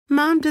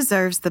Mom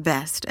deserves the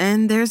best,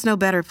 and there's no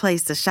better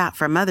place to shop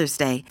for Mother's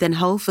Day than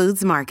Whole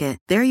Foods Market.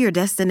 They're your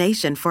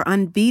destination for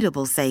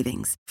unbeatable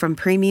savings, from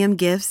premium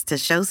gifts to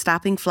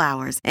show-stopping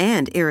flowers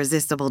and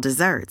irresistible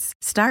desserts.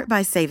 Start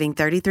by saving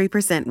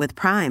 33% with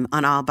Prime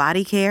on all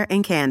body care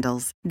and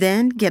candles.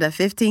 Then get a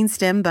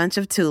 15-stem bunch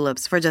of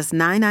tulips for just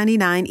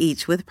 $9.99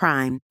 each with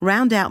Prime.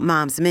 Round out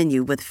Mom's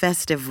menu with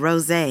festive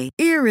rosé,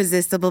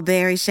 irresistible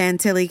berry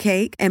chantilly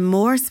cake, and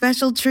more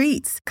special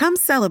treats. Come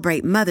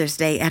celebrate Mother's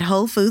Day at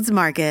Whole Foods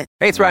Market.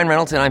 Hey, it's Ryan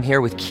Reynolds, and I'm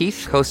here with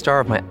Keith, co-star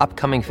of my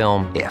upcoming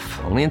film, If,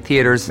 only in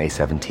theaters May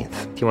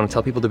 17th. Do you want to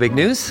tell people the big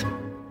news?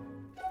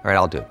 All right,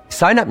 I'll do it.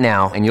 Sign up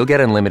now and you'll get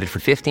unlimited for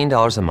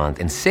 $15 a month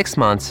and 6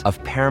 months of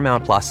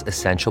Paramount Plus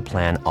Essential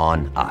Plan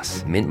on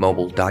us.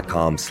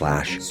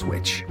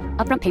 MintMobile.com/switch.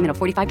 Upfront payment of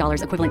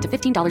 $45 equivalent to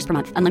 $15 per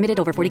month. Unlimited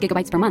over 40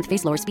 gigabytes per month.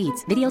 Face lower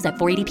speeds. Videos at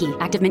 480p.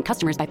 Active Mint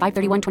customers by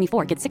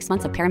 531.24 get 6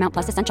 months of Paramount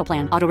Plus Essential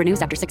Plan. Auto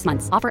renews after 6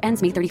 months. Offer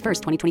ends May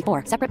 31st,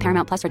 2024. Separate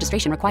Paramount Plus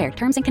registration required.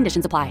 Terms and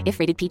conditions apply if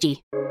rated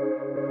PG.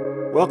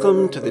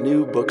 Welcome to the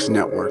New Books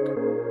Network.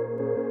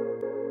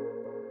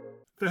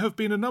 There have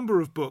been a number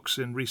of books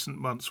in recent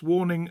months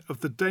warning of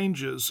the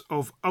dangers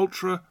of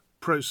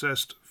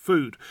ultra-processed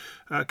food.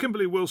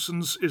 Kimberly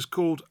Wilson's is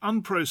called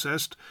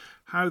Unprocessed: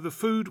 How the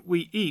Food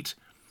We Eat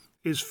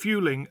is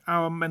Fueling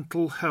Our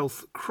Mental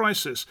Health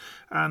Crisis.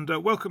 And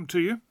welcome to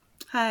you.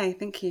 Hi,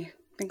 thank you.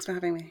 Thanks for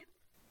having me.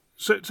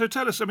 So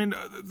tell us,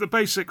 the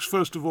basics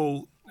first of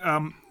all.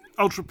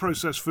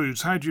 Ultra-processed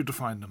foods, how do you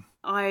define them?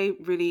 I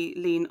really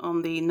lean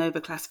on the NOVA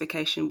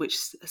classification, which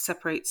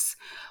separates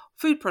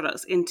food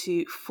products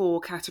into 4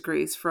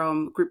 categories,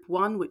 from group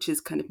 1, which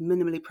is kind of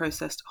minimally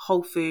processed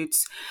whole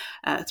foods,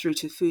 through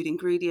to food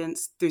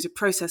ingredients, through to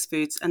processed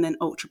foods, and then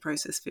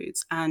ultra-processed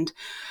foods. And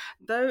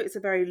though it's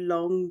a very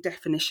long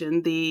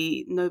definition,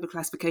 the NOVA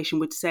classification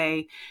would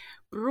say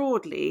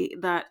broadly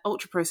that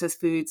ultra-processed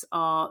foods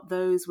are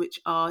those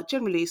which are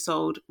generally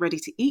sold ready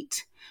to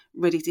eat,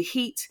 ready to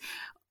heat,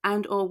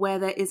 and or where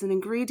there is an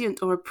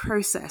ingredient or a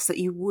process that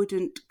you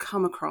wouldn't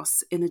come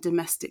across in a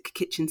domestic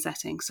kitchen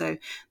setting. So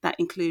that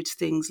includes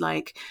things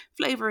like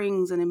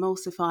flavorings and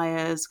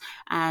emulsifiers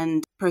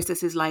and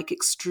processes like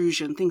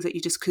extrusion, things that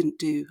you just couldn't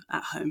do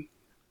at home.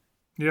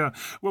 Yeah.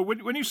 Well,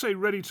 when you say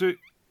ready to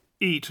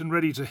eat and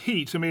ready to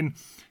heat, a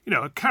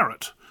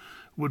carrot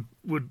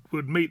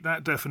would meet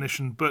that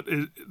definition, but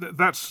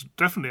that's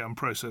definitely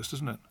unprocessed,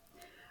 isn't it?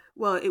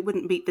 Well, it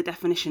wouldn't meet the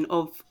definition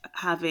of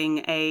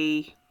having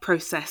a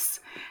process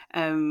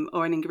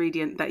or an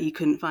ingredient that you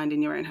couldn't find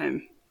in your own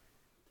home.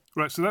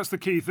 Right, so that's the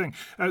key thing.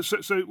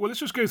 So let's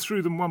just go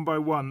through them one by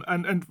one.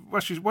 And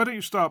actually, why don't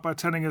you start by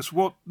telling us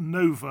what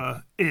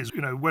NOVA is?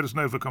 Where does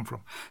NOVA come from?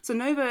 So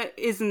NOVA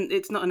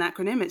it's not an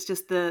acronym. It's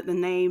just the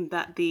name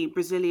that the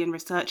Brazilian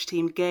research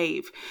team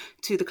gave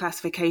to the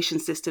classification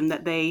system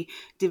that they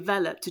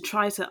developed to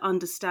try to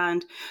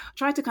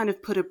kind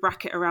of put a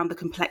bracket around the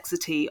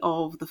complexity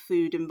of the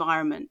food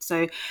environment.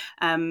 So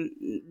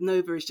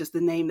NOVA is just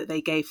the name that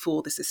they gave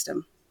for the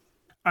system.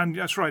 And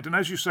that's right. And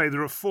as you say,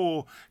 there are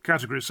 4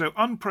 categories. So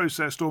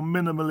unprocessed or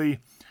minimally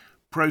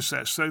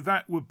processed. So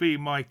that would be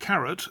my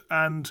carrot.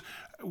 And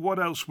what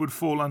else would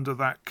fall under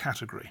that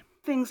category?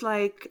 Things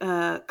like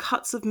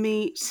cuts of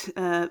meat,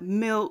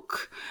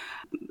 milk,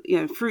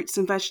 fruits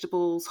and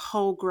vegetables,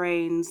 whole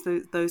grains,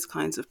 those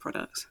kinds of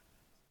products.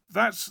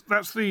 That's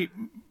the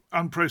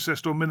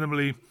unprocessed or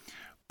minimally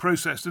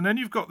processed. And then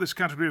you've got this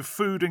category of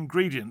food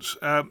ingredients,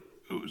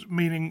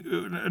 meaning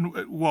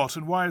what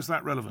and why is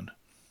that relevant?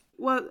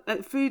 Well,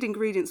 food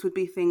ingredients would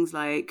be things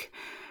like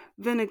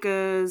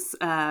vinegars,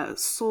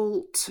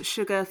 salt,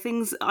 sugar,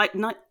 things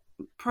like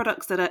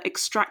products that are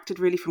extracted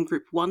really from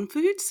group 1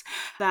 foods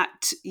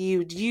that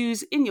you'd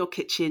use in your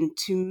kitchen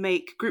to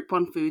make group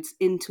 1 foods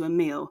into a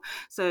meal.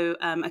 So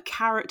a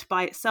carrot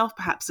by itself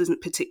perhaps isn't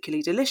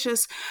particularly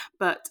delicious,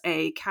 but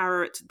a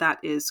carrot that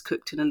is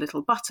cooked in a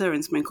little butter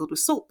and sprinkled with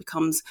salt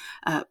becomes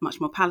much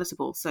more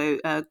palatable. So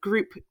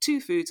group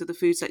 2 foods are the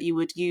foods that you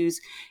would use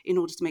in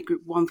order to make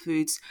group 1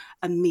 foods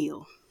a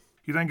meal.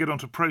 You then get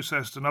onto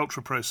processed and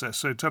ultra-processed.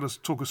 So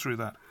talk us through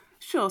that.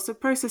 Sure. So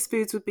processed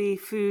foods would be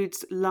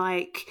foods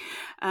like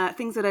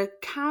things that are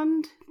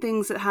canned,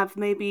 things that have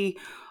maybe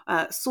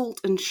salt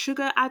and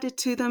sugar added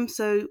to them.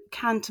 So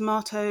canned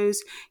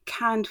tomatoes,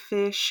 canned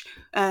fish,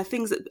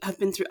 things that have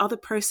been through other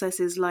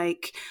processes,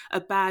 like a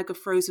bag of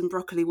frozen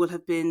broccoli will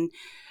have been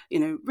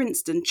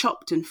rinsed and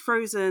chopped and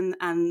frozen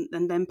and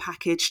then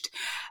packaged.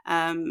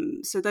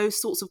 So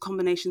those sorts of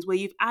combinations where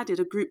you've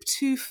added a group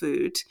 2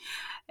 food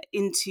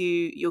into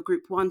your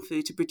group 1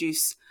 food to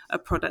produce a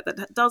product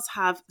that does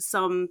have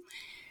some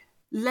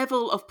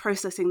level of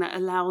processing that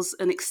allows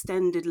an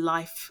extended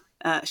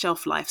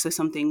shelf life. So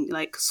something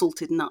like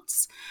salted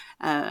nuts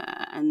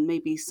and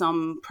maybe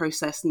some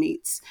processed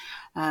meats,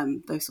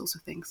 those sorts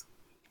of things.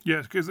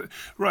 Yes,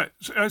 right.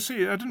 So I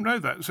see. I didn't know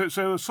that.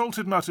 So a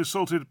salted nut is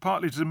salted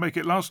partly to make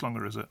it last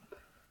longer, is it?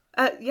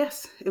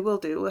 Yes, it will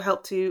do. It will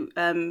help to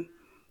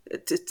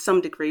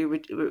some degree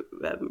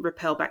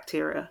repel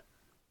bacteria.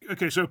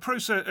 Okay, so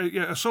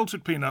a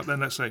salted peanut,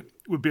 then let's say,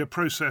 would be a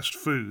processed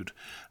food,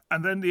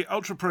 and then the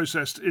ultra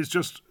processed is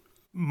just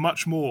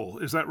much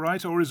more. Is that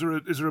right, or is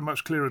there a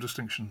much clearer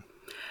distinction?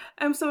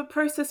 So a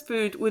processed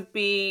food would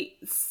be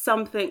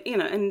something,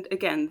 and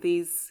again,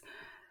 there's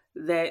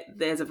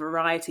a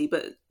variety,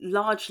 but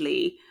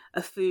largely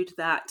a food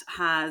that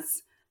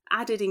has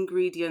added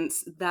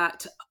ingredients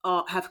that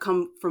have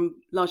come from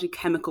largely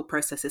chemical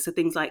processes. So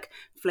things like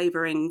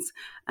flavorings,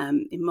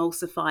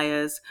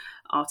 emulsifiers,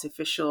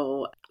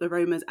 artificial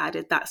aromas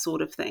added, that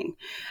sort of thing,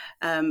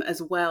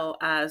 as well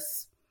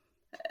as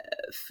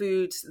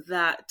foods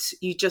that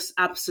you just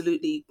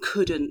absolutely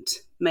couldn't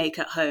make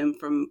at home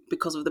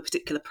because of the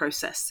particular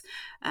process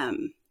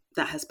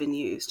that has been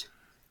used.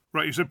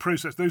 Right, you said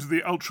processed. Those are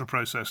the ultra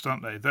processed,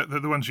 aren't they? They're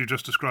the ones you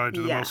just described,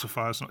 the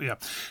emulsifiers. Yeah.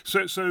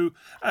 So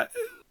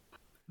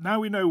now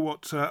we know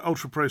what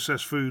ultra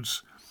processed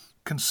foods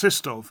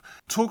consist of.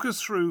 Talk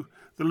us through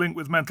the link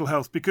with mental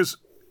health, because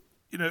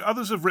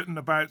others have written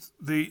about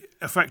the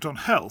effect on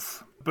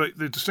health, but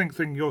the distinct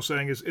thing you're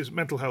saying is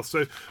mental health.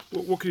 So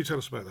what can you tell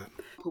us about that?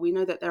 We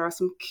know that there are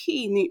some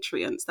key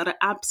nutrients that are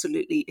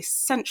absolutely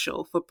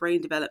essential for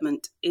brain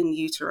development in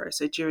utero,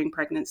 so during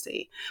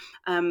pregnancy.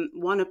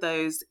 One of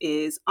those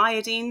is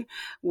iodine,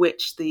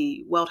 which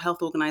the World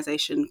Health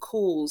Organization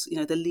calls,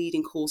 the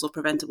leading cause of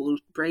preventable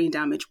brain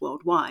damage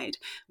worldwide.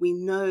 We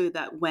know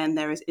that when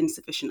there is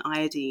insufficient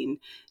iodine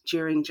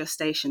during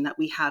gestation, that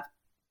we have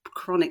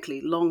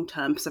chronically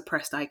long-term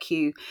suppressed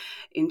IQ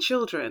in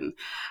children.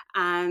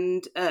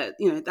 And,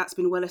 that's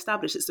been well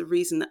established. It's the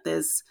reason that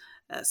there's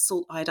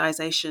salt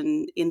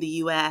iodization in the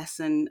US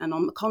and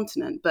on the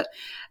continent. But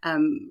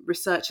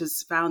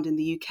researchers found in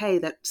the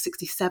UK that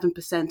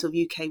 67% of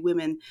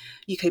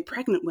UK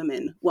pregnant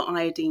women were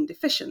iodine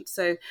deficient.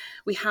 So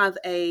we have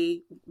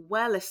a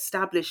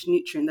well-established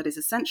nutrient that is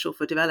essential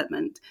for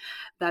development,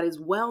 that is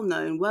well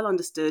known, well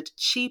understood,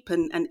 cheap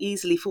and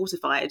easily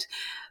fortified,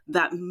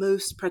 that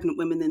most pregnant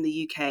women in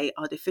the UK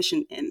are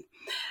deficient in.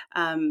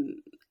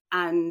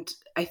 And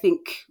I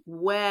think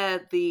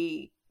where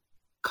the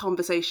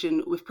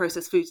conversation with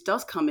processed foods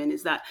does come in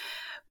is that,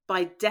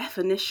 by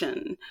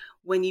definition,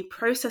 when you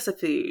process a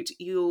food,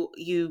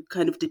 you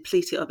kind of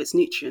deplete it of its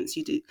nutrients.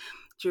 You do.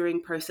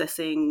 During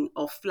processing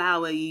of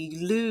flour,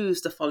 you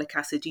lose the folic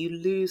acid, you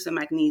lose the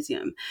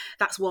magnesium.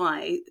 That's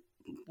why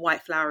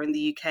white flour in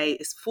the UK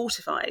is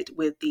fortified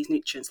with these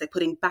nutrients. They're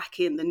putting back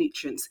in the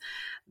nutrients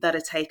that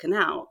are taken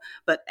out.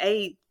 But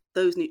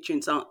those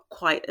nutrients aren't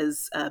quite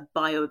as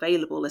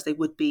bioavailable as they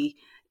would be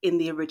in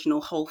the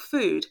original whole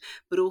food,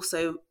 but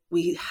also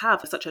we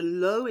have such a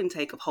low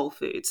intake of whole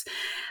foods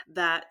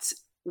that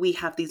we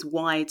have these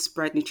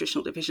widespread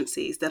nutritional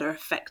deficiencies that are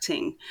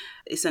affecting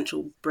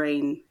essential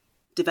brain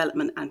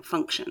development and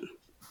function.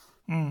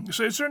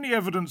 So is there any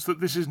evidence that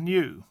this is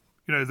new?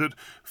 That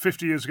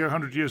 50 years ago,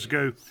 100 years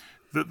ago,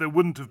 that there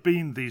wouldn't have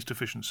been these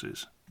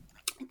deficiencies?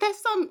 There's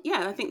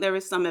I think there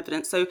is some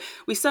evidence. So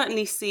we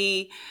certainly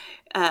see,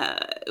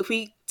 if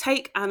we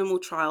take animal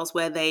trials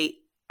where they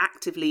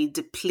actively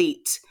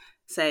deplete,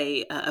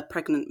 say, a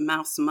pregnant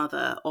mouse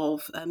mother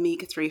of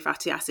omega-3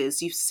 fatty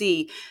acids, you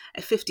see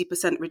a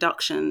 50%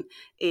 reduction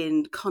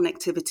in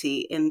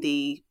connectivity in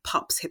the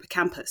pup's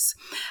hippocampus.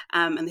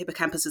 And the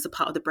hippocampus is a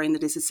part of the brain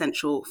that is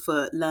essential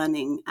for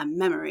learning and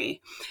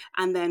memory.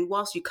 And then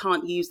whilst you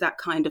can't use that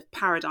kind of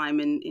paradigm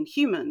in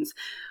humans,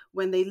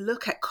 when they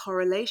look at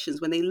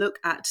correlations, when they look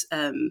at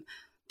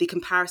the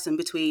comparison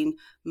between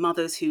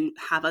mothers who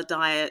have a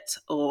diet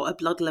or a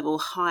blood level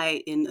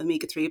high in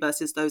omega-3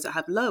 versus those that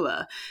have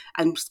lower,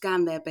 and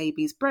scan their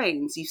babies'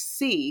 brains, you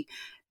see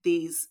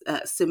these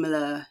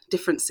similar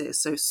differences.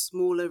 So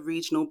smaller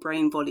regional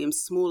brain volume,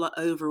 smaller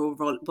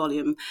overall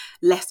volume,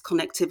 less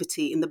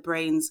connectivity in the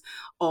brains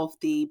of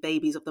the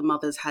babies of the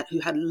mothers who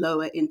had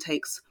lower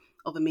intakes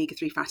of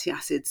omega-3 fatty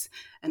acids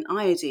and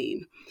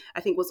iodine.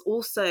 I think what's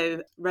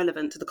also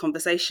relevant to the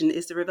conversation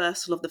is the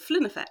reversal of the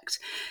Flynn effect.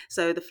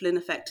 So the Flynn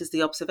effect is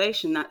the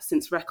observation that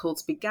since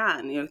records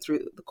began,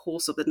 through the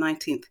course of the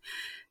 19th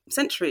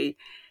century,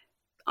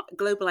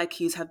 global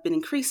IQs have been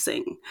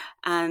increasing,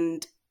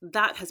 and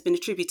that has been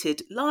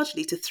attributed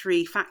largely to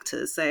three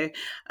factors. So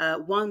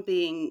one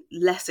being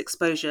less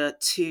exposure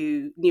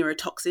to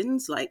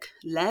neurotoxins like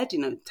lead,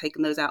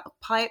 taking those out of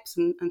pipes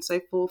and so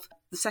forth.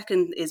 The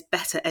second is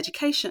better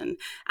education.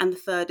 And the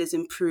third is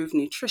improved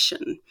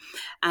nutrition.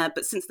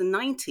 But since the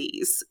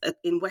 90s,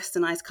 in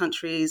westernized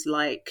countries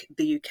like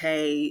the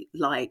UK,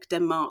 like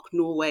Denmark,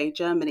 Norway,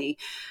 Germany,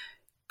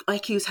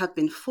 IQs have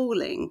been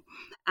falling.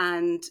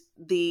 And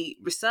the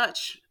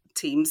research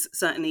teams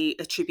certainly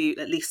attribute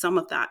at least some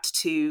of that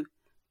to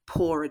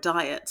poorer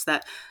diets,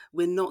 that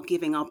we're not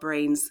giving our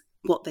brains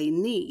what they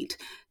need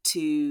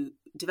to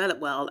develop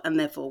well and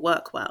therefore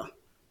work well.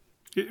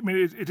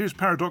 It is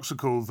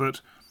paradoxical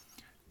that,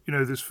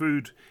 this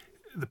food,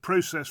 the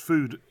processed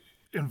food,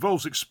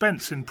 involves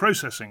expense in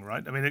processing,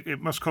 right?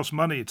 It must cost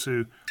money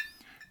to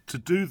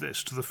do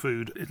this to the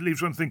food. It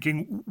leaves one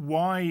thinking,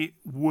 why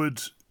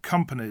would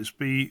companies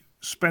be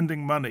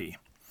spending money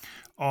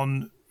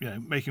on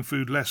making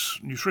food less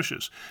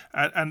nutritious.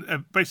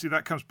 And basically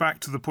that comes back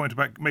to the point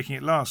about making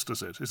it last,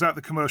 does it? Is that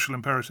the commercial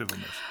imperative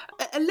on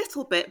this? A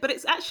little bit, but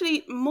it's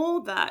actually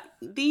more that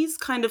these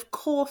kind of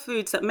core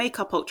foods that make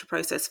up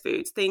ultra-processed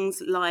foods,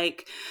 things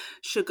like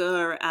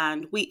sugar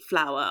and wheat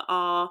flour,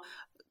 are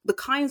the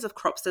kinds of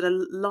crops that are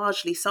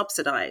largely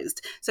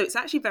subsidized. So it's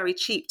actually very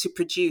cheap to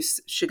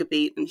produce sugar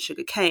beet and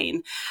sugar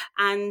cane.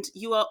 And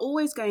you are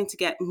always going to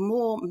get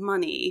more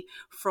money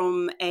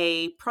from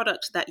a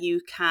product that you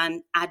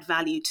can add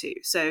value to.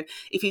 So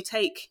if you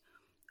take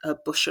a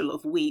bushel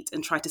of wheat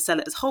and try to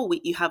sell it as whole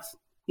wheat, you have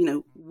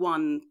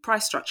one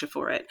price structure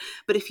for it.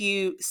 But if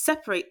you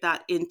separate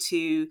that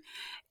into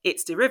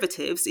its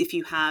derivatives, if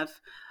you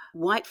have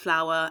white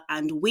flour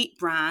and wheat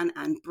bran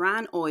and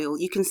bran oil,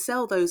 you can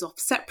sell those off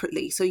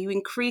separately. So you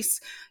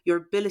increase your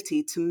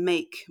ability to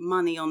make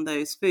money on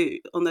those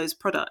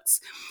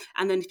products.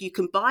 And then if you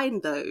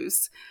combine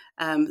those,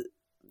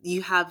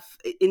 you have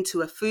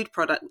into a food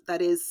product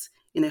that is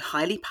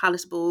highly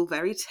palatable,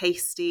 very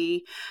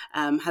tasty,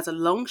 has a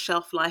long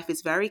shelf life,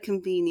 is very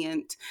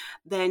convenient,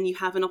 then you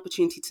have an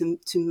opportunity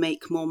to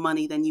make more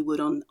money than you would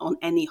on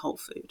any whole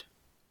food.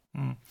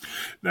 Mm.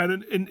 Now,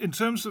 in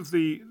terms of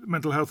the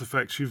mental health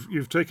effects,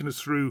 you've taken us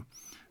through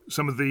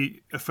some of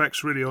the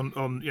effects really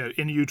on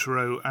in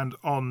utero and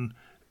on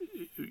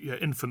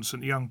infants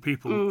and young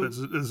people.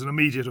 There's an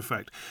immediate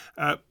effect.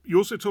 You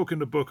also talk in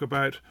the book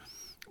about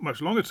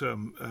much longer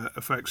term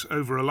effects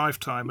over a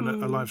lifetime and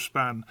a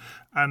lifespan,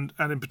 and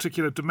in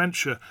particular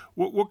dementia.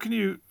 What can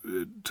you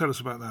tell us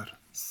about that?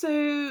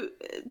 So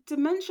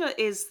dementia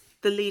is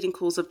the leading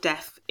cause of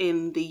death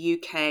in the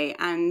UK.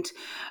 And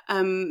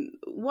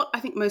what I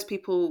think most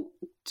people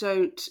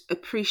don't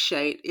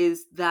appreciate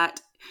is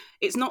that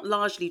it's not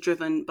largely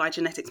driven by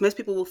genetics. Most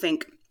people will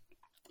think,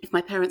 if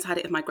my parents had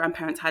it, if my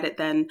grandparents had it,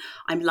 then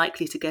I'm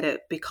likely to get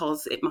it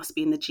because it must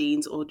be in the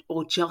genes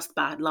or just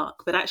bad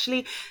luck. But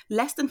actually,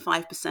 less than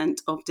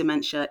 5% of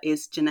dementia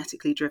is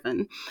genetically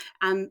driven.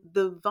 And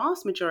the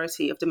vast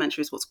majority of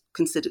dementia is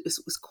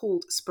what's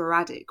called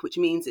sporadic, which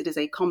means it is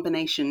a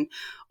combination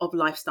of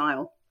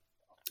lifestyle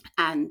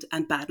and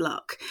bad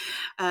luck.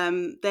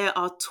 There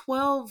are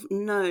 12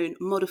 known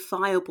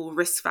modifiable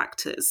risk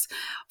factors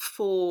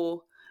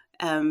for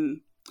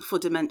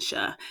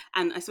dementia.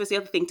 And I suppose the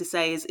other thing to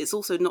say is it's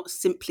also not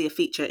simply a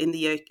feature in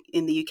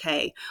the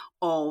UK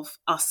of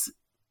us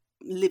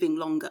living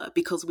longer,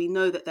 because we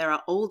know that there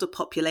are older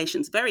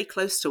populations very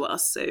close to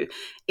us, so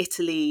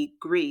Italy,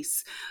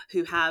 Greece,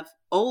 who have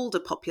older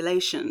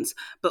populations,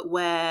 but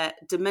where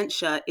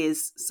dementia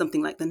is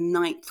something like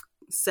the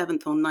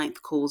seventh or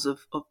ninth cause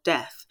of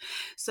death.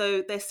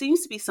 So there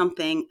seems to be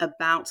something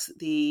about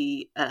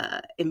the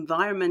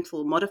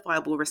environmental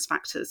modifiable risk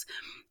factors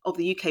of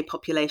the UK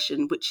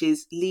population which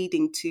is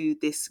leading to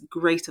this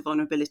greater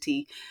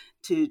vulnerability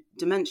to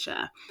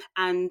dementia.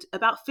 And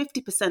about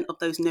 50% of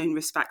those known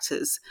risk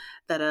factors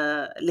that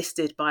are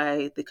listed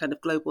by the kind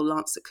of Global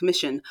Lancet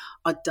Commission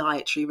are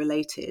dietary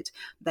related.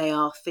 They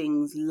are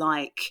things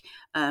like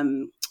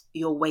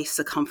your waist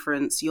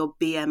circumference, your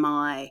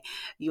BMI,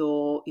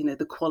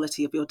 the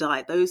quality of your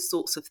diet. Those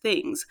sorts of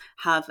things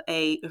have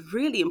a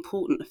really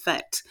important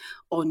effect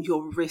on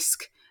your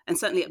risk, and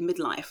certainly at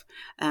midlife,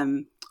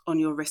 on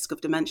your risk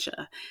of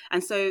dementia.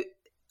 And so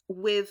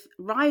with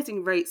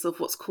rising rates of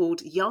what's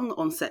called young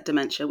onset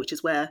dementia, which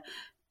is where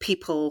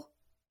people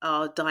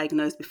are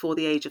diagnosed before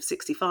the age of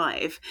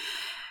 65,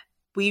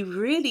 we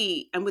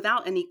really, and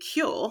without any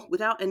cure,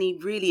 without any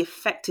really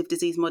effective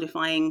disease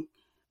modifying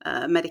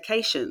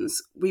medications,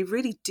 we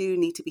really do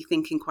need to be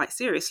thinking quite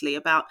seriously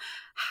about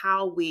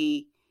how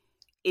we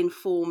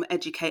inform,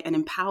 educate and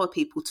empower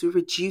people to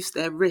reduce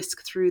their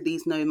risk through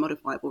these known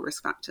modifiable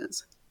risk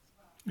factors.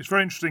 It's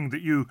very interesting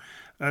that you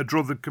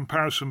draw the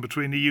comparison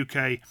between the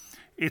UK,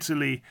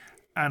 Italy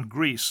and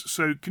Greece.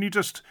 So can you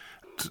just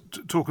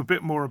talk a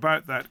bit more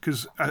about that?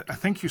 Because I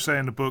think you say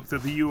in the book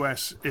that the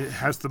US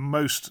has the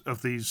most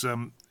of these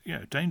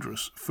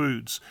dangerous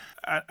foods,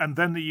 and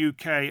then the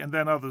UK and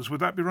then others. Would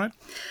that be right?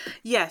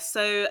 Yes.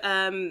 So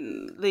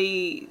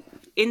the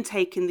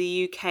intake in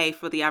the UK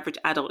for the average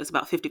adult is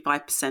about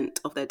 55%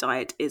 of their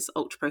diet is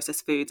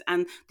ultra-processed foods.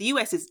 And the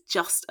US is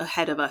just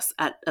ahead of us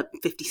at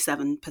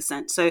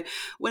 57%. So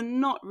we're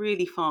not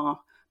really far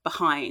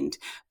behind.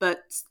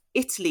 But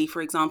Italy,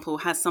 for example,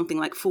 has something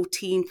like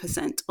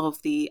 14%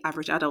 of the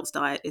average adult's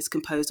diet is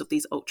composed of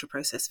these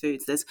ultra-processed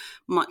foods. There's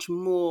much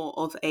more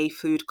of a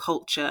food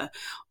culture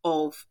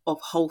of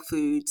whole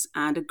foods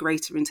and a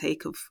greater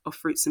intake of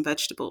fruits and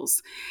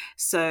vegetables.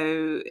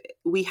 So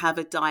we have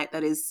a diet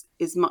that is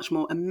much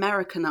more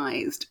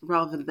Americanized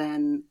rather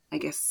than, I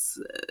guess,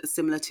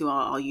 similar to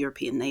our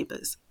European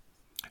neighbours.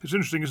 It's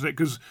interesting, isn't it?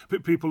 Because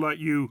people like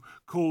you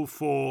call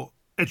for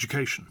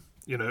education,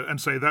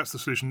 and say that's the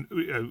solution.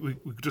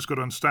 We've just got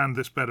to understand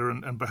this better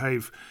and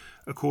behave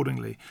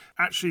accordingly.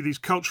 Actually, these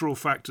cultural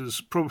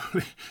factors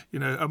probably,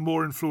 are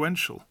more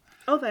influential.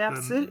 Oh, they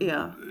absolutely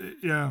are.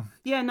 Yeah.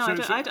 Yeah, no,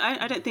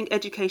 I don't think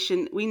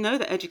education. We know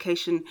that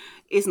education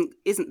isn't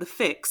the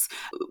fix.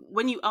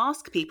 When you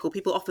ask people,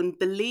 people often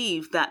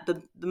believe that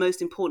the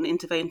most important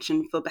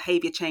intervention for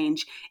behaviour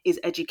change is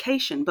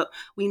education. But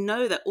we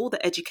know that all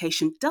that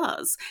education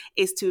does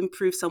is to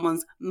improve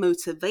someone's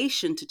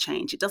motivation to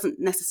change. It doesn't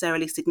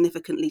necessarily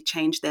significantly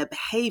change their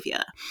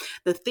behaviour.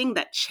 The thing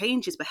that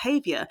changes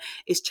behaviour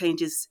is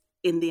changes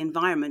in the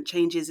environment,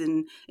 changes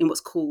in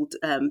what's called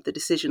the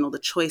decision or the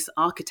choice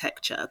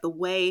architecture. The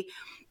way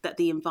that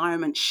the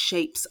environment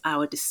shapes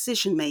our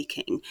decision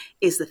making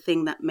is the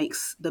thing that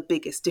makes the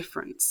biggest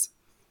difference.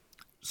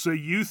 So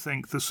you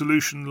think the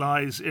solution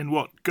lies in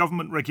what?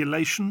 Government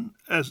regulation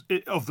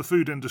of the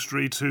food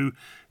industry to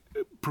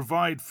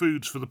provide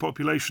foods for the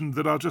population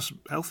that are just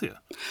healthier?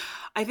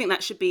 I think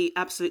that should be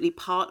absolutely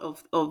part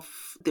of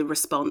the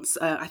response.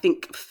 I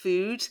think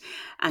food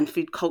and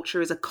food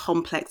culture is a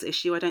complex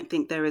issue. I don't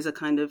think there is a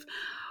kind of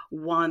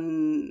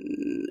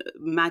one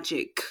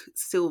magic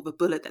silver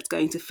bullet that's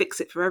going to fix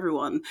it for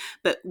everyone.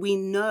 But we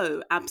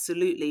know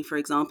absolutely, for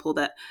example,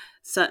 that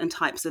certain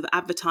types of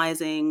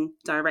advertising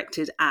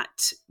directed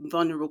at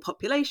vulnerable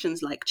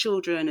populations like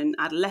children and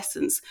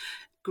adolescents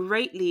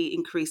greatly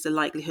increase the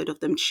likelihood of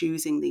them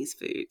choosing these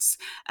foods.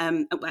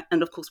 And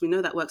of course, we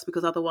know that works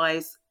because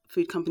otherwise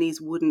food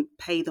companies wouldn't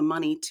pay the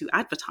money to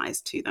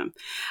advertise to them.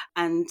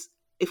 And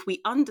if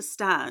we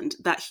understand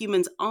that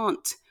humans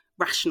aren't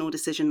rational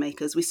decision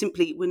makers,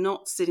 we're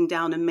not sitting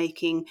down and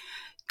making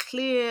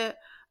clear,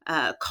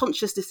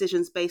 conscious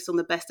decisions based on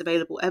the best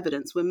available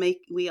evidence.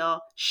 We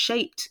are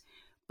shaped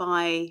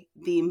by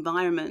the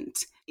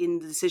environment in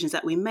the decisions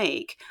that we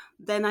make.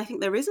 Then I think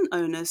there is an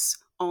onus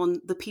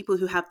on the people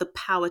who have the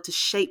power to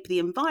shape the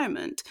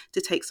environment to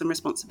take some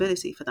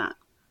responsibility for that.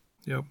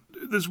 Yeah,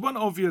 there's one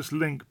obvious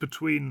link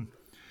between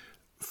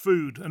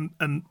food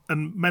and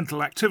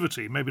mental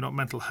activity, maybe not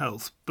mental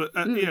health, but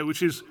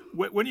which is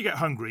when you get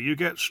hungry, you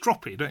get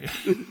stroppy, don't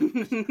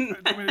you?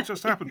 I mean, it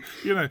just happens.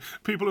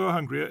 People who are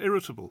hungry are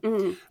irritable.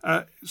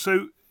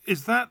 So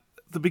is that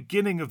the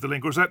beginning of the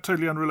link, or is that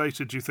totally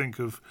unrelated, do you think,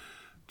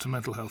 to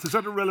mental health? Is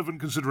that a relevant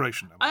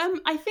consideration?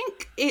 I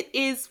think it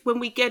is when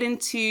we get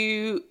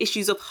into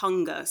issues of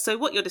hunger. So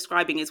what you're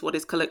describing is what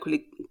is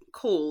colloquially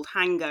called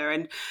hunger,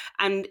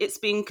 and it's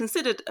being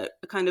considered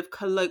a kind of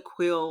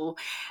colloquial,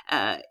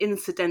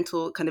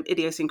 incidental, kind of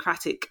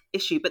idiosyncratic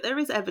issue. But there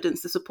is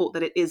evidence to support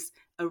that it is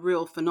a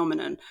real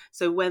phenomenon.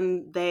 So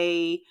when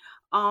they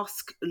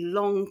ask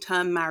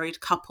long-term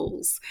married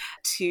couples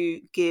to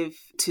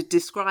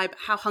describe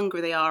how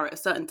hungry they are at a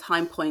certain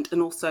time point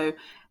and also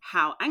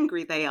how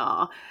angry they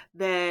are,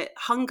 their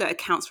hunger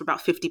accounts for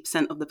about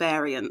 50% of the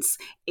variance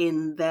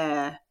in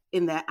their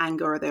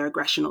anger or their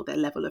aggression or their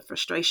level of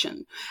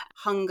frustration.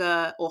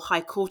 Hunger or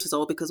high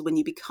cortisol, because when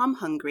you become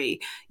hungry,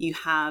 you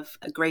have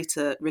a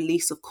greater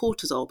release of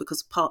cortisol,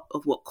 because part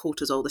of what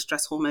cortisol, the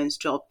stress hormone's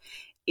job,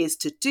 is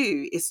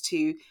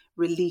to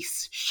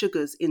release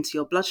sugars into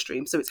your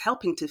bloodstream. So it's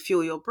helping to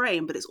fuel your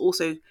brain, but it's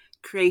also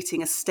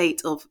creating a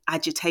state of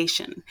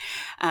agitation.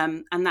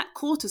 And that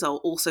cortisol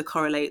also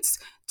correlates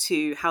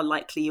to how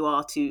likely you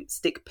are to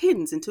stick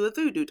pins into a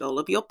voodoo doll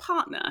of your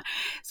partner.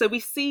 So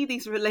we see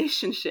these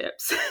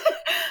relationships,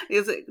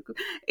 these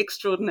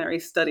extraordinary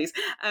studies.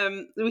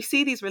 We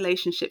see these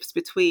relationships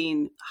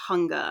between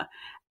hunger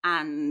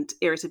and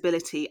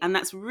irritability. And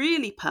that's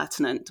really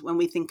pertinent when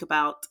we think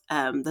about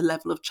the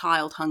level of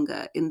child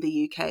hunger in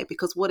the UK,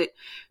 because what it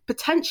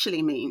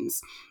potentially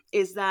means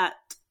is that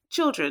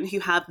children who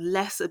have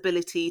less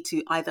ability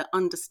to either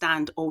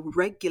understand or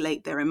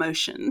regulate their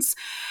emotions,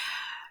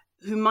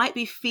 who might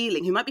be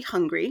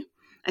hungry,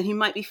 and who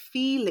might be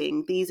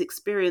feeling these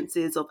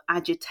experiences of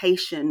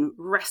agitation,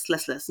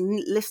 restlessness,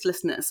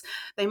 listlessness,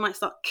 they might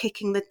start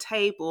kicking the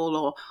table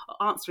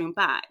or answering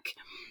back.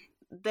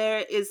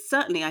 There is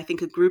certainly, I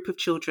think, a group of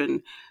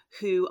children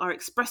who are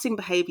expressing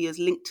behaviours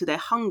linked to their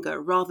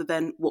hunger rather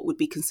than what would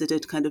be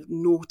considered kind of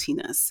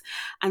naughtiness.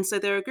 And so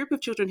there are a group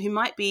of children who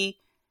might be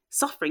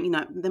suffering,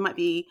 they might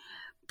be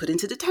put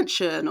into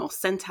detention or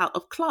sent out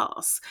of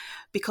class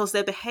because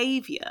their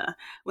behaviour,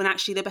 when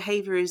actually their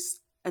behaviour is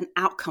an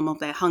outcome of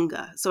their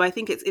hunger. So I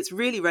think it's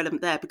really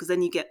relevant there, because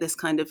then you get this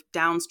kind of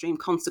downstream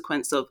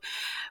consequence of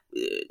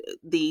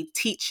the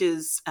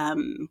teacher's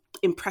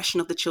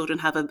impression of the children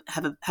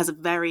has a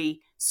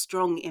very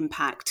strong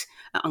impact,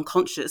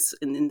 unconscious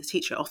in the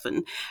teacher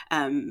often,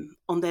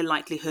 on their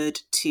likelihood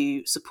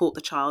to support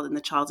the child and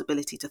the child's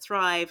ability to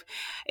thrive.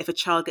 If a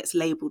child gets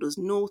labelled as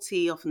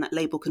naughty, often that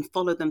label can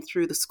follow them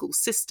through the school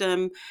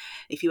system.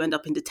 If you end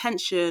up in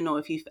detention, or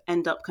if you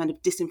end up kind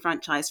of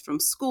disenfranchised from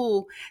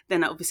school,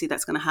 then obviously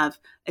that's going to have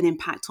an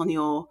impact on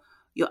your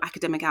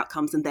academic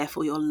outcomes and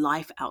therefore your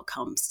life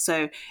outcomes.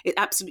 So it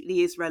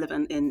absolutely is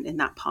relevant in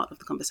that part of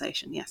the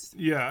conversation, yes.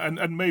 Yeah,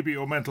 and maybe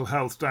your mental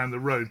health down the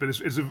road, but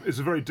it's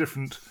a very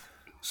different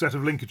set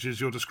of linkages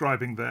you're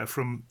describing there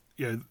from,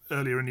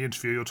 earlier in the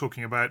interview you're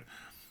talking about,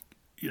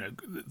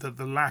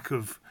 the lack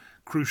of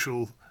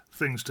crucial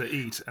things to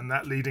eat, and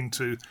that leading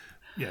to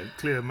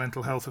clear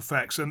mental health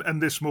effects,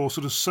 and this more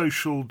sort of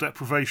social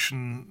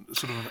deprivation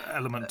sort of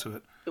element to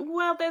it.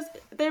 Well,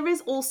 there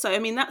is also, I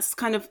mean, that's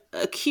kind of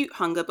acute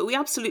hunger, but we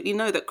absolutely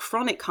know that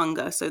chronic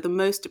hunger, so the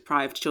most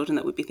deprived children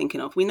that we'd be thinking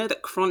of, we know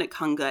that chronic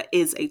hunger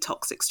is a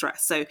toxic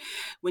stress. So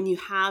when you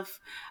have,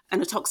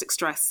 and a toxic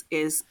stress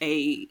is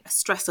a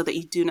stressor that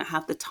you do not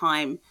have the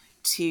time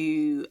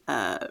to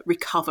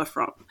recover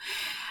from.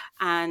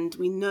 And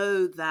we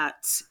know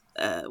that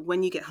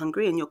when you get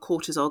hungry and your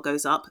cortisol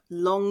goes up,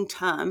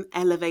 long-term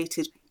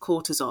elevated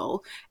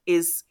cortisol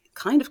is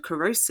kind of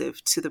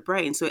corrosive to the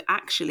brain. So it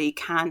actually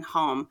can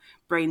harm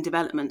brain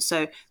development.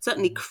 So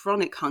certainly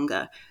chronic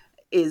hunger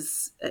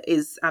is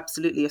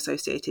absolutely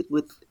associated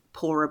with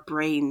poorer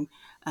brain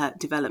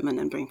development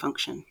and brain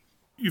function.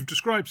 You've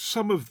described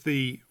some of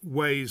the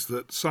ways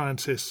that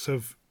scientists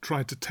have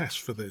tried to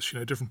test for this,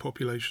 different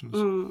populations,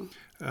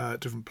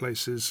 different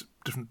places,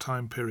 different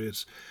time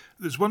periods.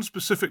 There's one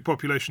specific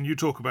population you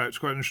talk about. It's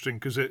quite interesting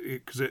because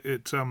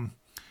it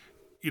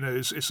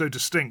is so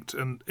distinct,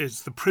 and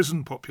it's the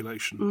prison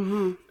population.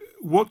 Mm-hmm.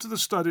 What do the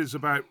studies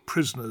about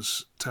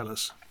prisoners tell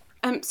us?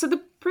 So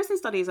the prison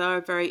studies are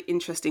a very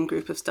interesting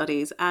group of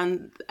studies,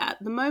 and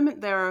at the moment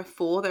there are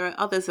 4. There are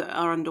others that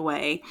are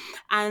underway,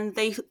 and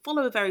they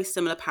follow a very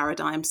similar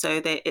paradigm.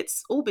 So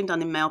it's all been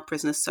done in male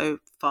prisoners so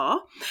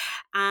far,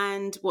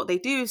 and what they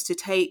do is to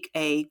take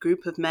a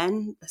group of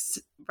men,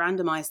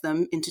 randomize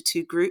them into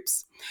 2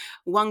 groups.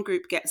 One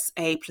group gets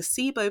a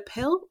placebo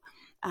pill,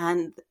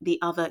 and the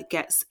other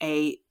gets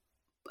a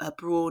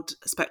broad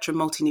spectrum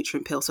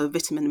multi-nutrient pill, so a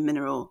vitamin and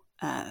mineral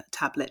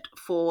tablet,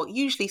 for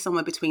usually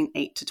somewhere between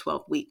 8 to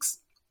 12 weeks.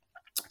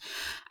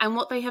 And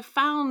what they have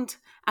found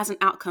as an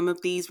outcome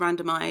of these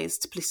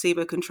randomized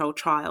placebo-controlled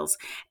trials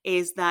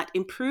is that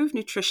improved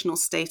nutritional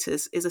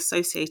status is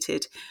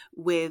associated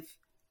with,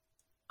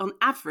 on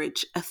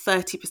average, a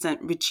 30%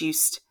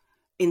 reduced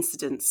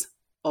incidence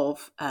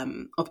of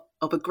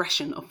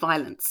aggression, of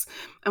violence.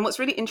 And what's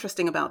really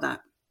interesting about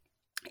that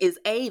is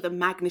the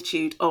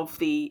magnitude of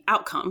the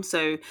outcome,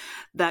 so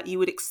that you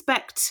would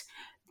expect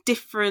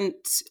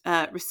different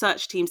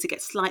research teams to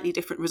get slightly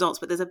different results,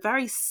 but there's a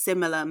very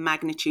similar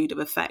magnitude of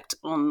effect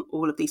on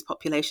all of these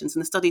populations.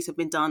 And the studies have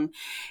been done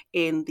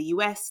in the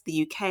US,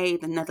 the UK,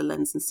 the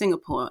Netherlands, and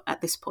Singapore at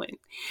this point.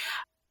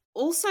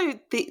 Also,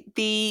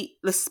 the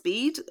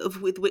speed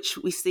with which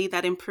we see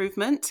that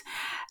improvement,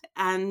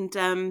 and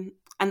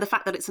the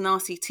fact that it's an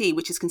RCT,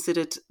 which is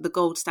considered the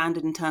gold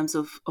standard in terms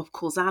of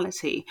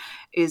causality,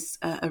 is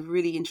a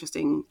really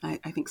interesting,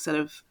 I think, set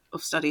of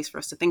studies for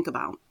us to think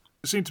about.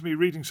 It seemed to me,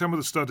 reading some of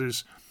the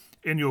studies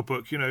in your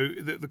book,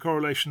 the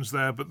correlation's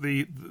there, but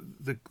the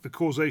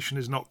causation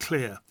is not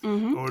clear,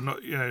 mm-hmm. or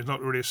not,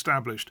 not really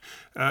established.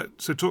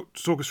 So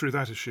talk us through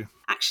that issue.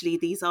 Actually,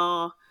 these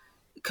are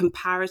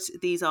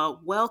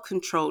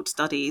well-controlled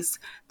studies.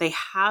 They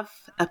have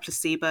a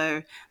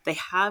placebo, they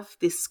have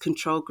this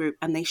control group,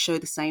 and they show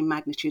the same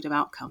magnitude of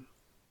outcome.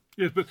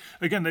 Yes, but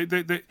again,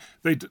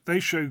 they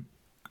show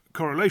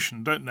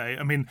correlation, don't they?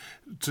 I mean,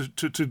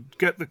 to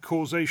get the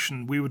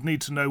causation, we would need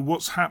to know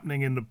what's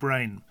happening in the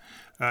brain.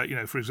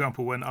 For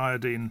example, when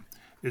iodine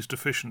is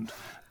deficient,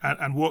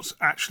 and what's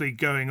actually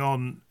going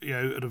on,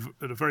 at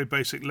a very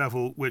basic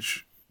level,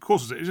 which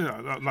causes it.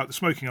 Like the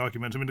smoking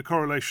argument. I mean, the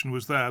correlation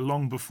was there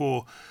long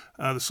before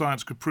the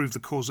science could prove the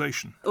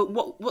causation.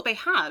 What they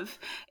have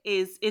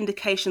is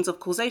indications of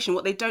causation.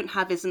 What they don't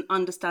have is an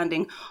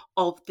understanding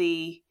of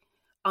the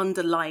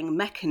underlying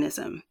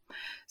mechanism.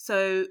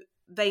 So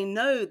they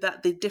know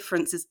that the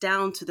difference is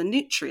down to the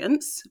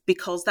nutrients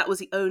because that was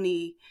the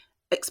only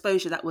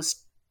exposure that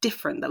was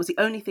different. That was the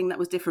only thing that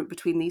was different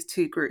between these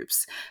 2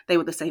 groups. They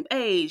were the same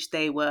age.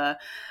 They were,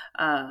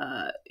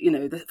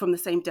 from the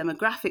same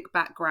demographic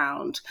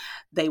background.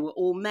 They were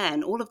all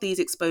men. All of these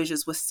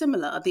exposures were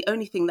similar. The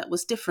only thing that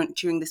was different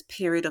during this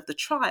period of the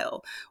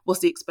trial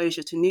was the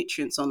exposure to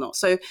nutrients or not.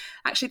 So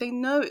actually, they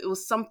know it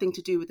was something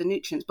to do with the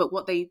nutrients, but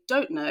what they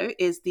don't know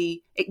is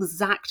the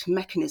exact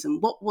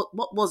mechanism. What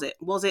was it?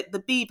 Was it the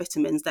B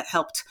vitamins that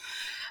helped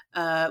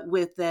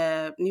with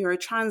their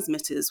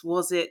neurotransmitters?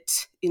 Was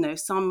it,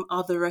 some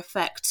other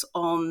effect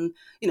on,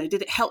 did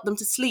it help them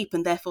to sleep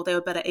and therefore they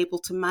were better able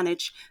to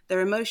manage their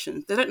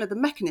emotions? They don't know the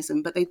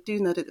mechanism, but they do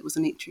know that it was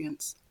the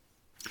nutrients.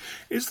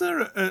 Is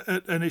there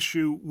an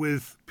issue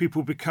with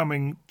people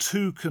becoming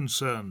too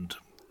concerned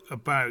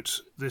about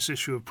this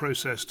issue of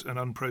processed and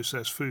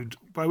unprocessed food,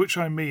 by which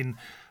I mean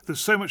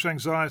there's so much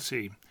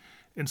anxiety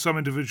in some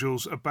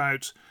individuals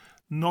about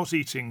not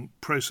eating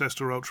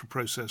processed or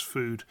ultra-processed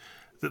food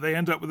that they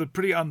end up with a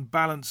pretty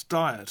unbalanced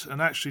diet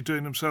and actually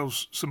doing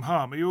themselves some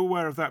harm. Are you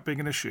aware of that being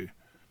an issue?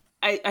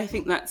 I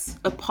think that's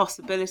a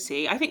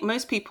possibility. I think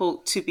most people,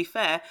 to be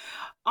fair,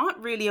 aren't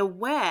really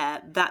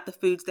aware that the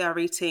foods they are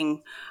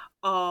eating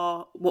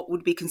are what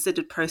would be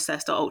considered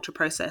processed or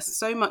ultra-processed.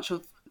 So much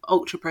of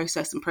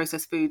ultra-processed and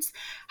processed foods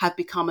have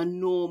become a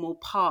normal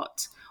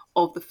part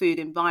of the food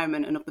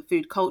environment and of the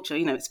food culture.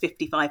 It's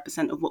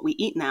 55% of what we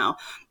eat now,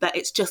 that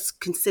it's just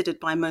considered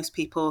by most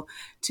people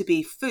to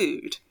be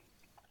food.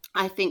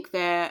 I think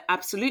there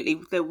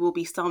will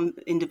be some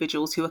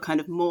individuals who are kind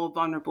of more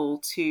vulnerable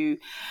to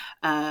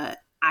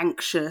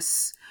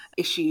anxious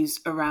issues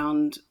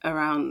around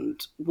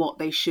what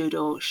they should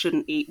or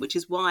shouldn't eat, which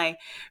is why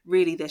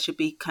really there should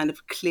be kind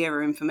of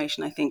clearer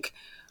information, I think,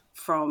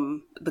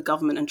 from the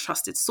government and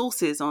trusted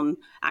sources on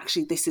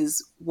actually this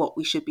is what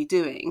we should be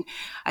doing.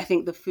 I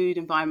think the food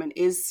environment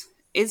is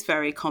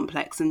very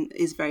complex and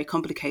is very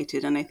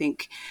complicated, and I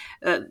think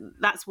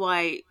that's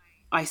why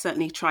I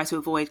certainly try to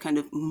avoid kind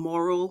of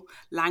moral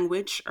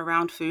language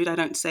around food. I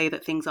don't say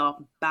that things are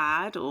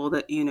bad or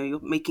that, you're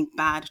making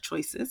bad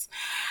choices.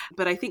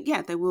 But I think,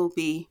 there will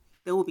be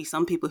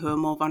some people who are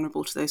more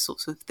vulnerable to those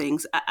sorts of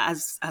things,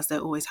 as there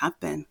always have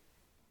been.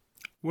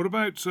 What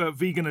about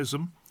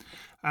veganism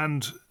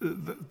and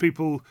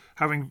people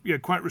having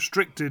quite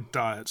restricted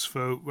diets,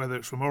 for whether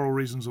it's for moral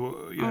reasons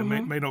or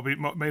may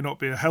not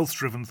be a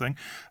health-driven thing?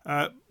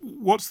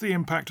 What's the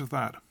impact of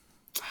that?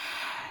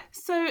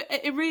 So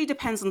it really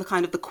depends on the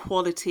kind of the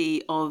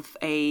quality of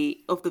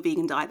the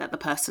vegan diet that the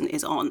person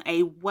is on.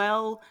 A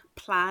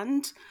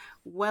well-planned,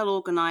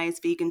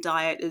 well-organized vegan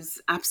diet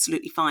is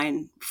absolutely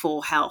fine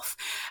for health.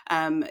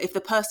 If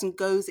the person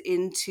goes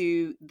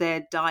into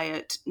their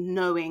diet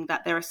knowing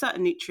that there are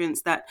certain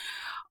nutrients that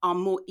are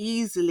more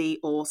easily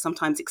or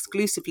sometimes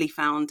exclusively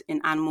found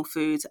in animal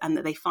foods, and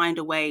that they find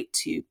a way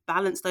to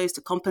balance those, to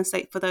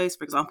compensate for those.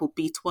 For example,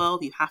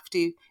 B12,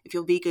 if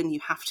you're vegan, you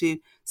have to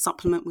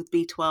supplement with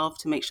B12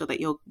 to make sure that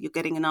you're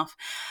getting enough,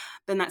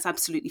 then that's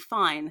absolutely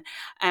fine.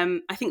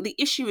 I think the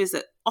issue is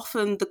that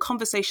often the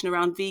conversation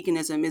around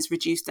veganism is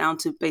reduced down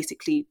to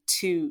basically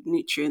two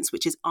nutrients,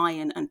 which is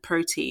iron and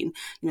protein.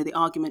 The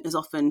argument is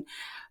often,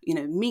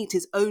 meat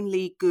is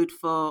only good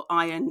for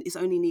iron, is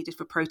only needed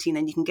for protein,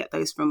 and you can get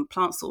those from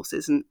plant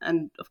sources.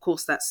 And of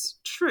course, that's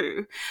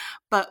true.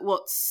 But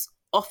what's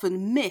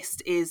often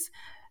missed is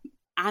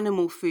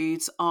animal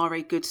foods are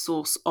a good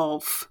source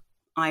of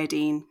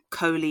iodine,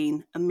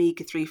 choline,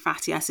 omega-3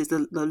 fatty acids,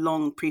 the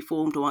long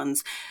preformed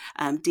ones,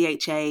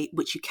 DHA,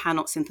 which you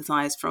cannot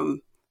synthesize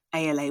from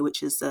ALA,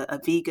 which is a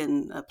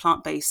vegan,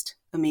 plant-based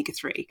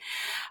omega-3.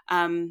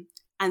 And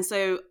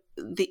so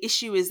the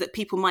issue is that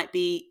people might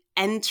be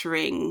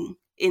entering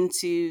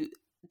into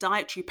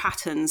dietary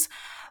patterns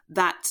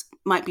that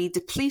might be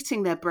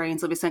depleting their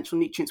brains of essential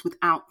nutrients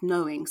without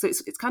knowing. So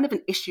it's kind of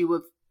an issue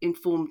of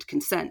informed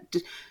consent.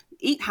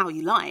 Eat how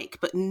you like,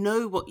 but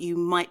know what you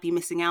might be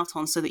missing out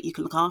on so that you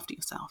can look after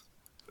yourself.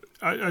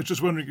 I was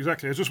just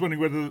wondering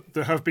whether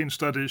there have been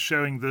studies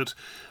showing that,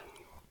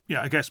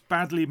 I guess,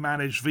 badly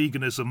managed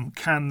veganism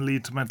can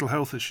lead to mental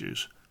health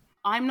issues.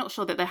 I'm not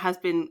sure that there has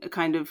been a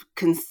kind of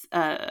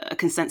a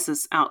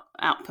consensus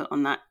output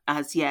on that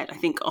as yet. I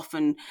think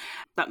often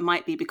that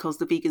might be because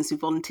the vegans who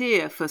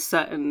volunteer for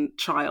certain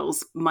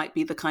trials might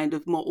be the kind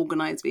of more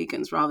organised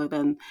vegans rather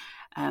than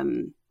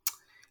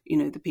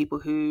the people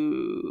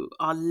who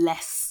are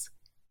less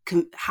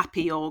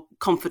happy or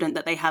confident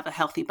that they have a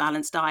healthy,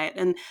 balanced diet.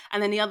 And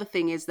then the other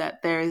thing is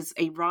that there is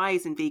a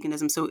rise in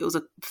veganism. So it was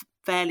a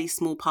fairly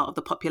small part of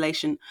the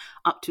population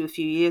up to a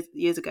few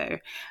years ago,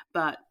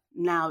 but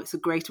now it's a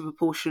greater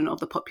proportion of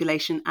the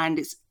population, and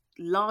it's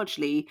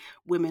largely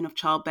women of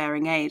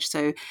childbearing age.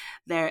 So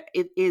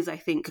it is, I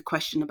think, a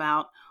question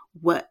about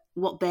what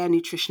their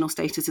nutritional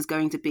status is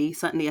going to be,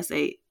 certainly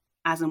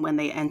as and when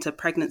they enter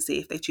pregnancy,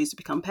 if they choose to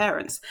become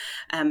parents,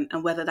 and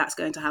whether that's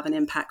going to have an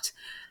impact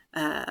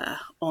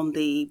on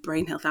the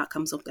brain health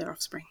outcomes of their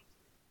offspring.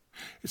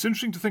 It's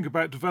interesting to think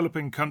about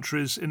developing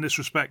countries in this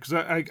respect,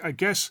 because I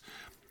guess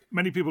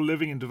many people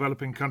living in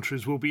developing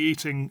countries will be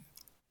eating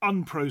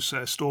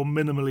unprocessed or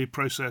minimally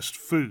processed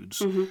foods.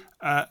 Mm-hmm.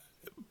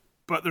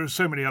 But there are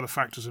so many other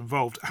factors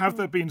involved. Have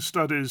there been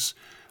studies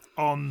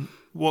on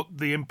what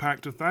the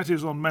impact of that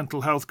is on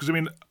mental health? Because,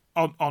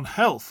 on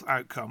health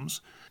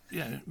outcomes,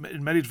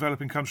 in many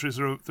developing countries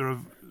there are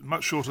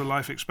much shorter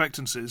life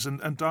expectancies,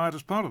 and diet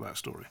is part of that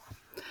story.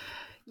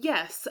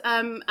 Yes,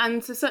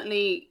 and so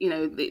certainly,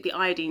 the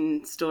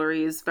iodine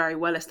story is very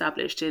well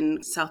established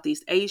in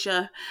Southeast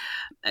Asia,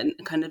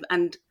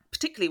 and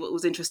particularly what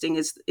was interesting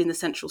is in the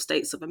central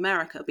states of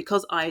America,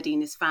 because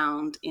iodine is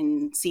found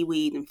in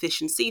seaweed and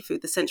fish and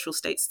seafood. The central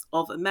states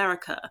of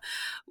America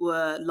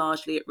were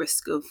largely at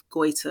risk of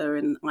goiter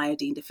and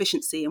iodine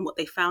deficiency, and what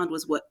they found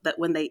was that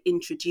when they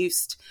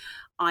introduced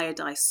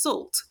iodized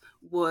salt,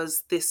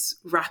 was this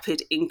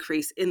rapid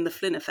increase in the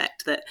Flynn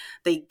effect, that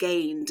they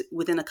gained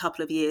within a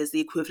couple of years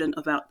the equivalent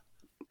of about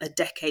a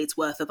decade's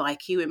worth of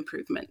IQ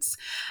improvements.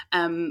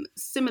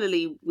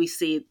 Similarly, we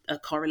see a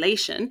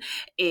correlation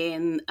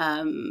in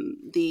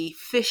the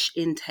fish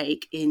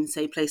intake in,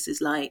 say, places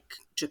like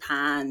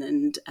Japan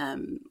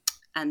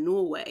and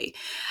Norway,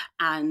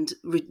 and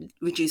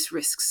reduce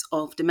risks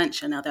of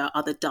dementia. Now, there are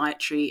other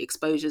dietary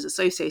exposures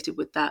associated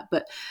with that,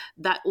 but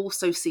that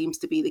also seems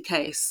to be the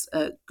case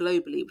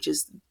globally, which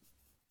is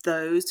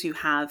those who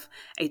have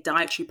a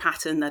dietary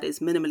pattern that is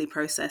minimally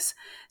processed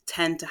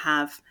tend to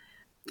have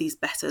these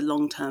better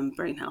long-term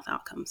brain health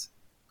outcomes.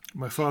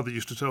 My father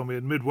used to tell me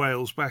in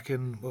mid-Wales back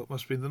in what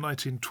must have been the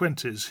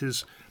 1920s,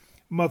 his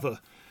mother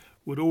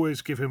would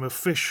always give him a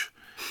fish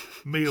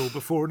meal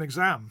before an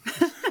exam.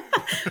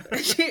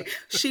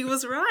 She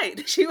was right.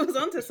 She was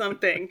onto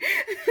something.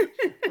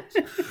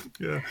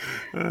 Yeah.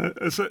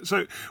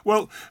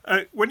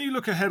 When you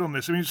look ahead on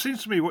this, I mean, it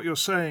seems to me what you're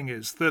saying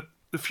is that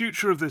the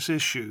future of this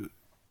issue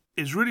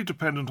is really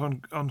dependent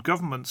on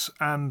governments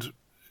and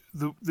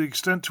the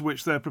extent to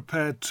which they're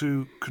prepared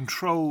to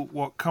control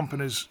what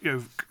companies,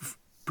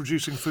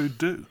 producing food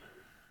do.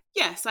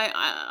 Yes,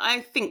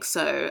 I think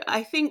so.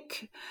 I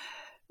think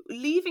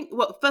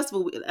first of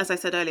all, as I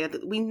said earlier,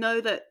 that we know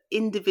that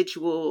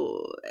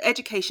individual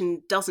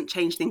education doesn't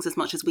change things as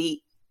much as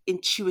we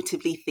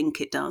intuitively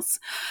think it does.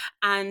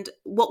 And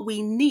what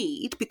we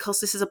need, because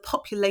this is a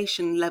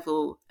population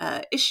level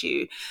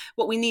issue,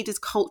 what we need is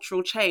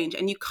cultural change.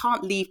 And you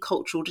can't leave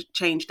cultural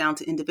change down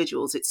to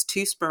individuals. It's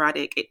too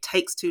sporadic, it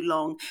takes too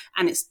long,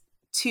 and it's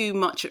too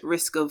much at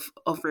risk of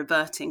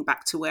reverting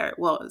back to where it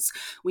was.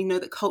 We know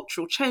that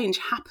cultural change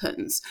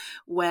happens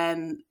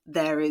when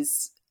there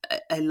is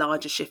a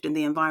larger shift in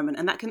the environment,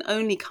 and that can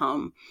only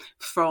come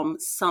from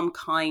some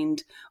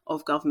kind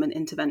of government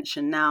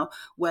intervention. Now,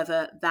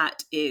 whether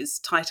that is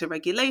tighter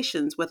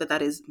regulations, whether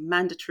that is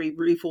mandatory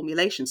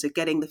reformulation, so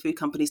getting the food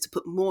companies to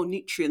put more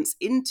nutrients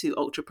into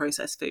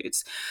ultra-processed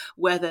foods,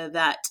 whether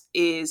that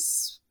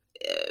is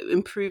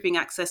improving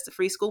access to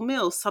free school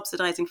meals,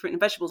 subsidizing fruit and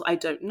vegetables, I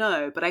don't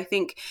know. But I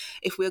think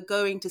if we're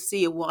going to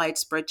see a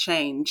widespread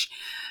change,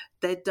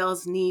 there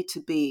does need to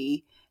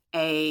be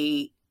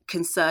a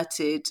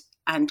concerted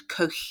and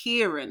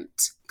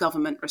coherent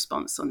government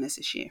response on this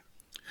issue.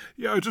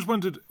 Yeah, I just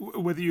wondered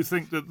whether you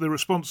think that the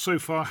response so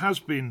far has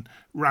been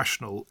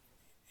rational.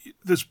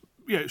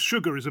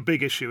 Sugar is a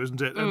big issue,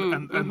 isn't it?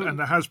 And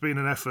there has been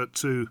an effort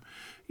to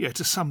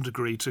some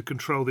degree, to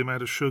control the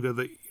amount of sugar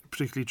that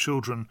particularly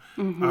children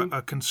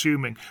are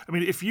consuming. I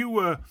mean, if you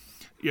were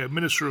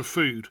Minister of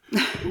Food,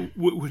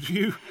 would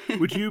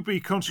you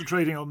be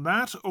concentrating on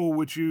that, or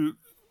would you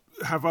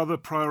have other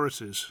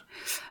priorities?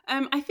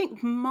 I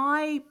think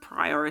my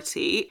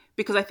priority,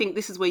 because I think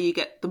this is where you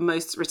get the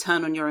most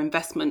return on your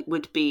investment,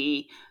 would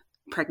be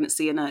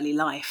pregnancy and early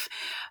life,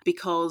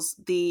 because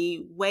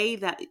the way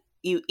that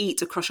you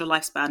eat across your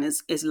lifespan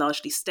is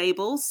largely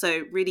stable.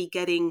 So really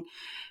getting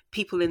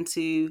people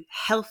into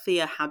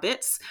healthier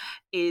habits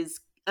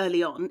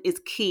early on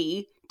is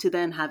key to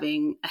then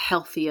having a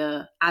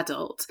healthier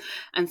adult.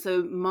 And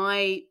so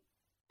my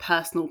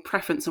personal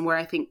preference, and where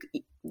I think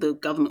the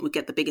government would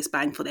get the biggest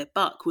bang for their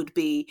buck, would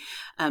be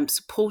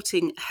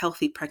supporting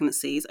healthy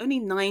pregnancies. Only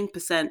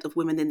 9% of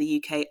women in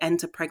the UK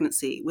enter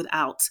pregnancy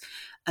without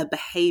a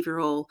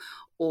behavioural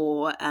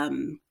or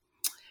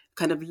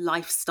kind of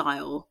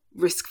lifestyle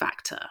risk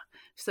factor.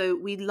 So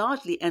we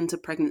largely enter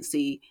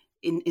pregnancy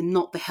in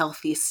not the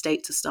healthiest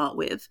state to start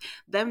with.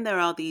 Then there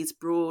are these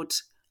broad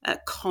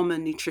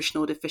common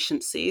nutritional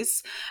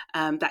deficiencies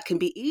that can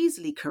be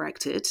easily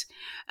corrected,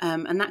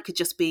 and that could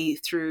just be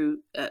through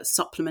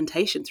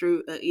supplementation,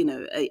 through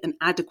an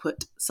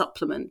adequate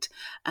supplement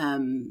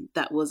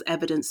that was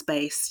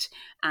evidence-based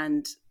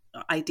and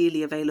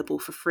ideally available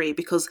for free,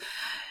 because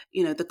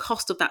the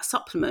cost of that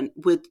supplement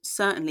would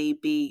certainly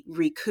be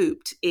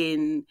recouped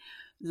in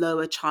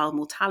lower child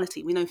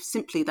mortality. We know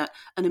simply that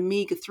an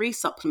omega-3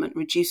 supplement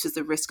reduces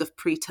the risk of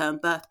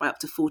preterm birth by up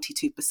to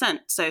 42%.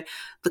 So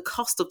the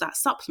cost of that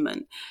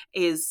supplement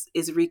is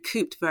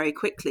recouped very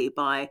quickly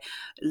by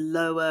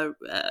lower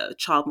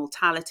child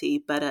mortality,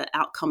 better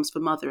outcomes for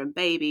mother and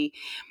baby,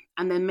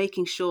 and then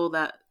making sure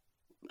that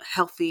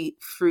healthy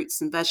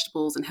fruits and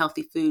vegetables and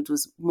healthy food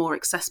was more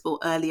accessible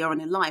earlier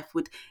on in life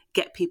would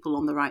get people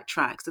on the right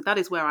track. So that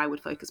is where I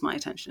would focus my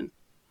attention.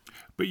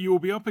 But you will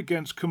be up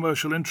against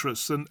commercial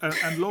interests and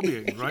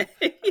lobbying, right?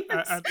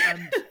 Yes.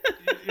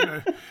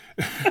 And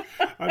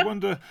I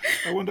wonder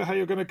how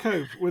you're going to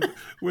cope with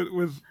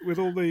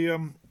all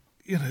the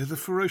the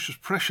ferocious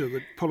pressure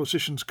that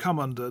politicians come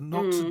under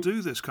not to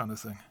do this kind of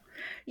thing.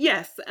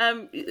 Yes,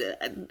 and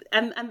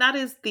that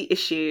is the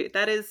issue.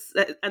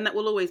 And that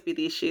will always be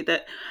the issue,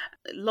 that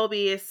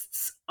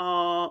lobbyists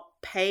are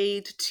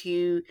paid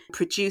to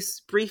produce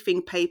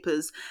briefing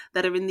papers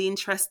that are in the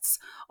interests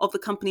of the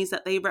companies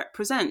that they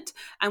represent.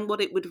 And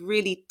what it would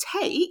really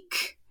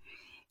take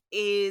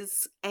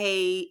is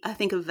I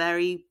think a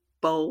very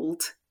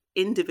bold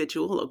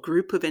individual or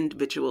group of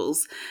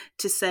individuals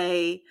to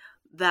say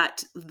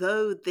that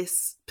though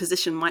this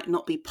position might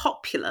not be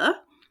popular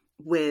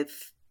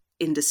with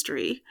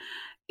industry,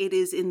 it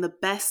is in the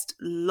best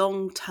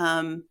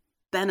long-term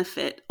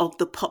benefit of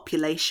the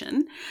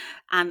population.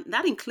 And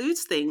that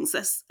includes things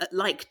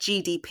like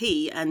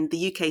GDP and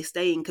the UK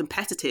staying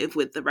competitive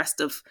with the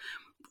rest of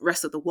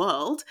the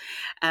world.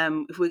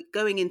 If we're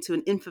going into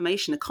an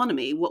information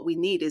economy, what we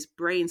need is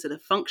brains that are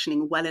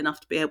functioning well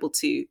enough to be able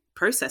to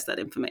process that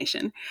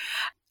information.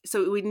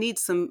 So we need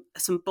some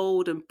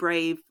bold and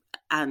brave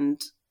and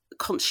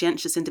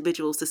conscientious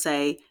individuals to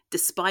say,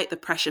 despite the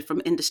pressure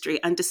from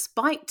industry and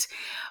despite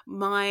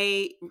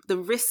the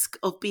risk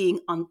of being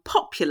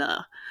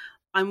unpopular,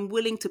 I'm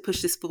willing to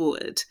push this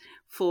forward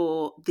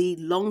for the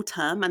long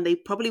term. And they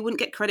probably wouldn't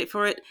get credit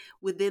for it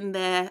within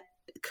their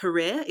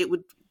career. It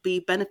would be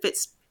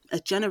benefits a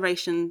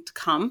generation to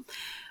come.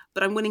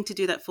 But I'm willing to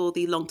do that for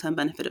the long-term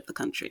benefit of the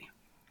country.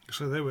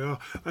 So there we are.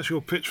 That's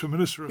your pitch for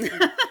Minister of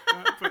Food.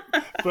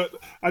 But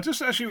I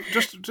just actually,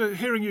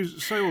 hearing you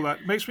say all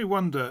that makes me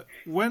wonder,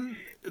 when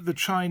the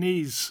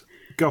Chinese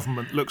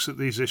government looks at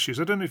these issues,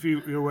 I don't know if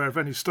you're aware of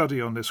any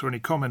study on this or any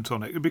comment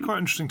on it. It'd be quite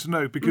interesting to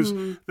know, because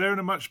they're in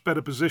a much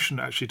better position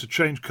actually to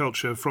change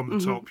culture from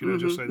the top.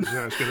 Just say this is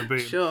how it's going to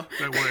be. Sure.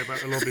 Don't worry about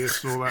the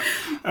lobbyists and all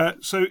that.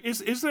 So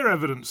is there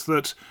evidence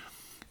that,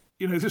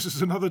 this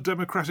is another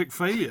democratic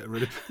failure,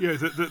 really?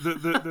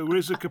 That there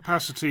is a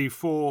capacity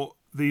for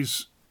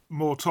these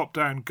more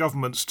top-down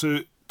governments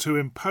to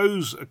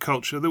impose a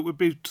culture that would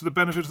be to the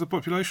benefit of the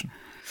population?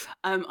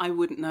 I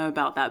wouldn't know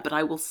about that, but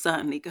I will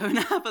certainly go and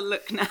have a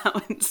look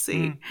now and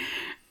see.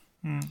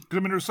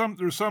 Because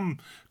there are some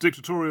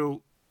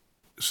dictatorial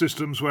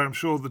systems where I'm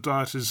sure the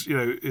diet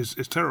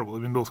is terrible. I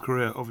mean, North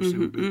Korea obviously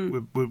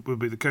would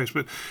be the case.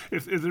 But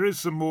if there is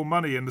some more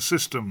money in the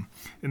system,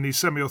 in these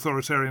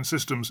semi-authoritarian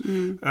systems,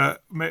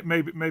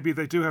 maybe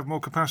they do have more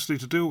capacity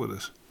to deal with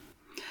this.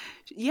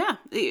 Yeah,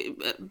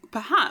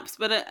 perhaps,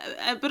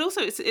 but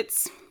also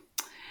it's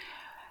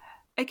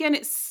again,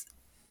 it's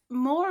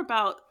more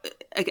about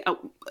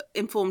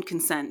informed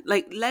consent,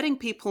 like letting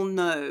people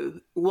know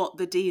what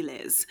the deal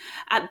is.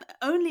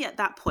 Only at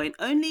that point,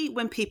 only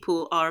when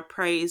people are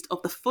appraised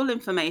of the full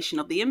information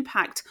of the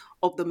impact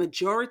of the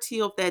majority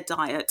of their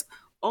diet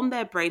on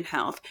their brain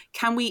health,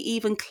 can we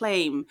even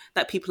claim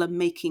that people are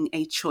making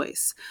a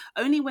choice.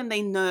 Only when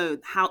they know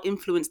how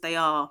influenced they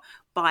are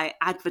by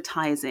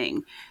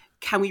advertising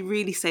can we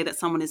really say that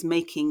someone is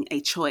making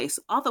a choice.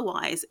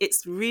 Otherwise,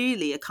 it's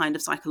really a kind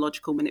of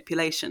psychological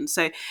manipulation.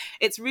 So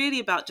it's really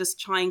about just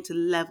trying to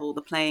level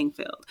the playing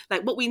field.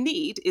 Like, what we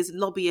need is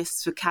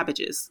lobbyists for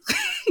cabbages.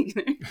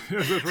 Yes,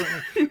 that's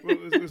right. Well,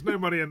 there's no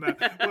money in that.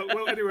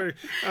 Well, anyway,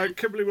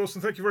 Kimberly Wilson,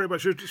 thank you very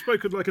much. You've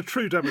spoken like a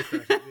true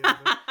Democrat.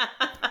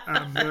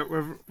 And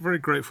we're very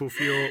grateful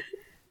for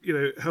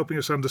your, helping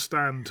us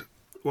understand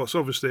what's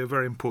obviously a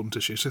very important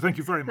issue. So thank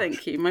you very much.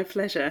 Thank you. My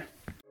pleasure.